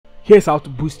Here's how to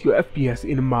boost your FPS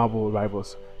in Marvel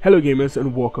Rivals. Hello gamers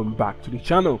and welcome back to the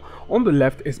channel. On the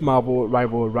left is Marvel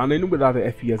Rival running without the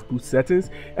FPS boost settings,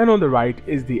 and on the right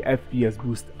is the FPS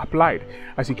boost applied.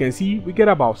 As you can see, we get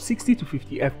about 60 to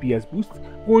 50 FPS boost,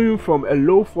 going from a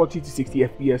low 40 to 60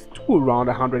 FPS to around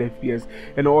 100 FPS,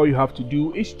 and all you have to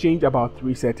do is change about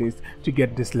 3 settings to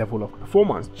get this level of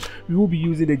performance. We will be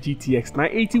using the GTX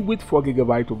 980 with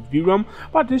 4GB of VRAM,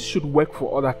 but this should work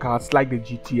for other cards like the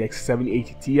GTX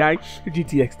 780 Ti, the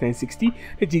GTX 1060,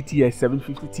 the GTX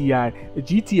 750 Ti, the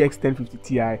GTX 1050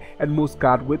 Ti, and most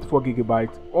cards with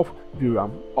 4GB of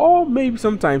VRAM, or maybe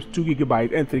sometimes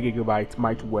 2GB and 3GB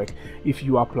might work if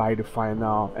you apply the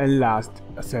final and last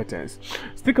settings.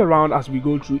 Stick around as we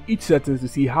go through each settings to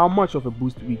see how much of a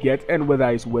boost we get and whether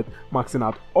it's worth maxing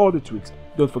out all the tweaks.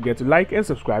 Don't forget to like and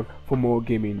subscribe for more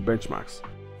gaming benchmarks.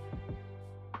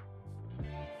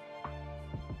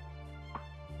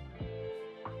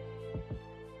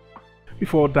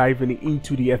 Before diving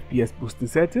into the FPS boosting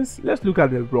settings, let's look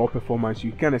at the raw performance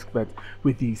you can expect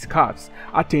with these cards.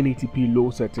 At 1080p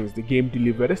low settings, the game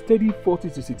delivered a steady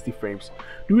 40 to 60 frames.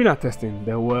 During our testing,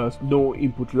 there was no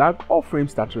input lag or frame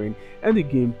stuttering, and the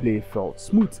gameplay felt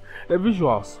smooth. The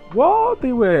visuals, well,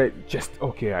 they were just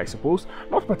okay, I suppose.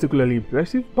 Not particularly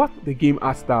impressive, but the game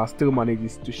art style still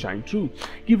manages to shine through,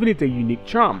 giving it a unique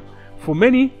charm. For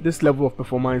many, this level of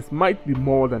performance might be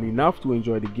more than enough to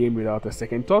enjoy the game without a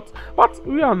second thought, but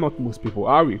we are not most people,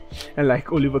 are we? And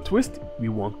like Oliver Twist, we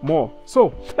want more.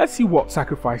 So let's see what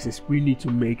sacrifices we need to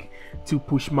make to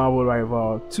push Marvel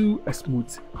Rival to a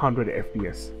smooth 100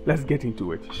 FPS. Let's get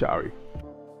into it, shall we?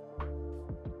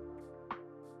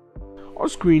 On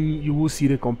screen, you will see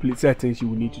the complete settings you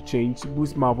will need to change to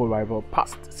boost Marvel Rival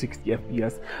past 60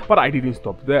 FPS, but I didn't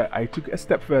stop there. I took a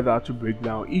step further to break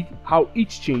down how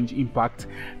each change impacts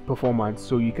performance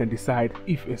so you can decide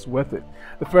if it's worth it.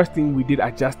 The first thing we did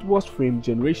adjust was frame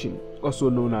generation, also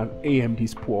known as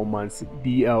AMD's poor man's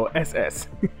DLSS.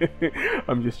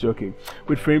 I'm just joking.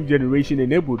 With frame generation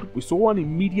enabled, we saw an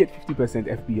immediate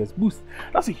 50% FPS boost.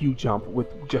 That's a huge jump with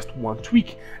just one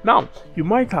tweak. Now, you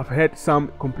might have heard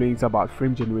some complaints about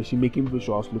frame generation making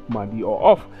visuals look muddy or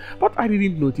off, but I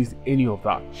didn't notice any of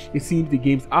that. It seems the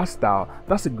game's art style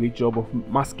does a great job of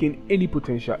masking any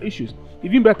potential issues.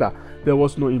 Even better, there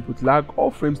was no input lag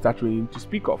or frame stuttering to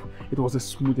speak of. It was a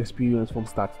smooth experience from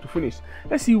start to finish.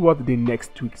 Let's see what the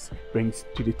next tweaks brings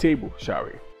to the table, shall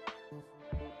we?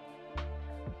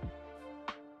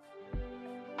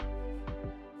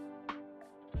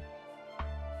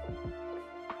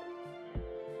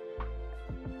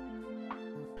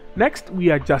 Next,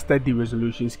 we adjusted the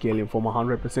resolution scaling from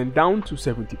 100% down to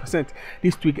 70%.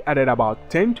 This tweak added about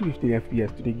 10 to 15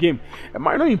 FPS to the game, a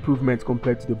minor improvement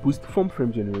compared to the boost from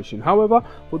frame generation. However,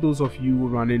 for those of you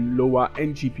running lower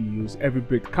end GPUs, every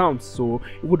bit counts, so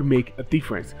it would make a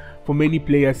difference. For many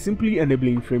players, simply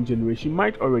enabling frame generation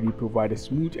might already provide a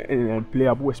smooth and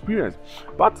playable experience,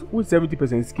 but with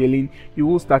 70% scaling, you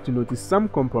will start to notice some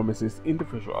compromises in the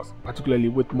visuals, particularly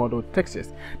with model textures.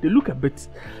 They look a bit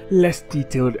less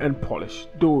detailed and polished,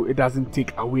 though it doesn't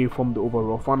take away from the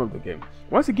overall fun of the game.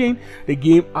 Once again, the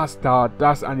game art style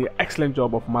does an excellent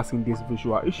job of masking these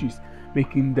visual issues,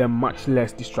 making them much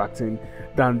less distracting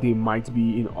than they might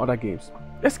be in other games.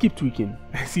 Let's keep tweaking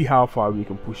and see how far we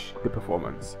can push the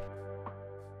performance.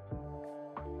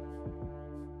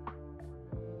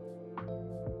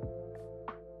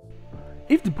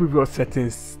 If the previous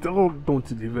settings still don't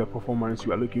deliver performance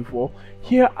you are looking for,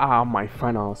 here are my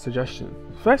final suggestions.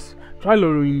 First, try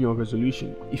lowering your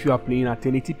resolution. If you are playing at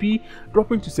 1080p,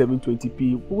 dropping to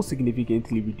 720p will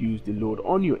significantly reduce the load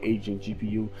on your aging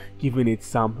GPU, giving it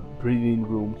some breathing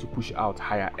room to push out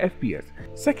higher FPS.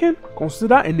 Second,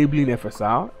 consider enabling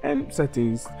FSR and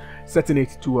setting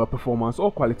it to a performance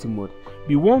or quality mode.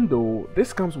 Be warned though,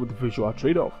 this comes with visual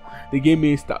trade-off. The game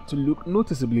may start to look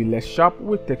noticeably less sharp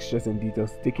with textures and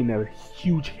details taking a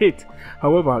huge hit.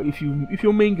 However, if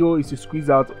your main goal is to squeeze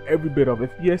out every bit of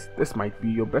FPS, this might be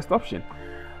your best option.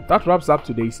 That wraps up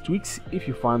today's tweaks. If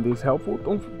you found this helpful,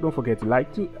 don't forget to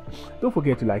like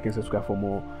and subscribe for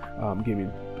more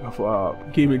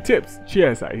gaming tips.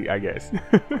 Cheers, I guess.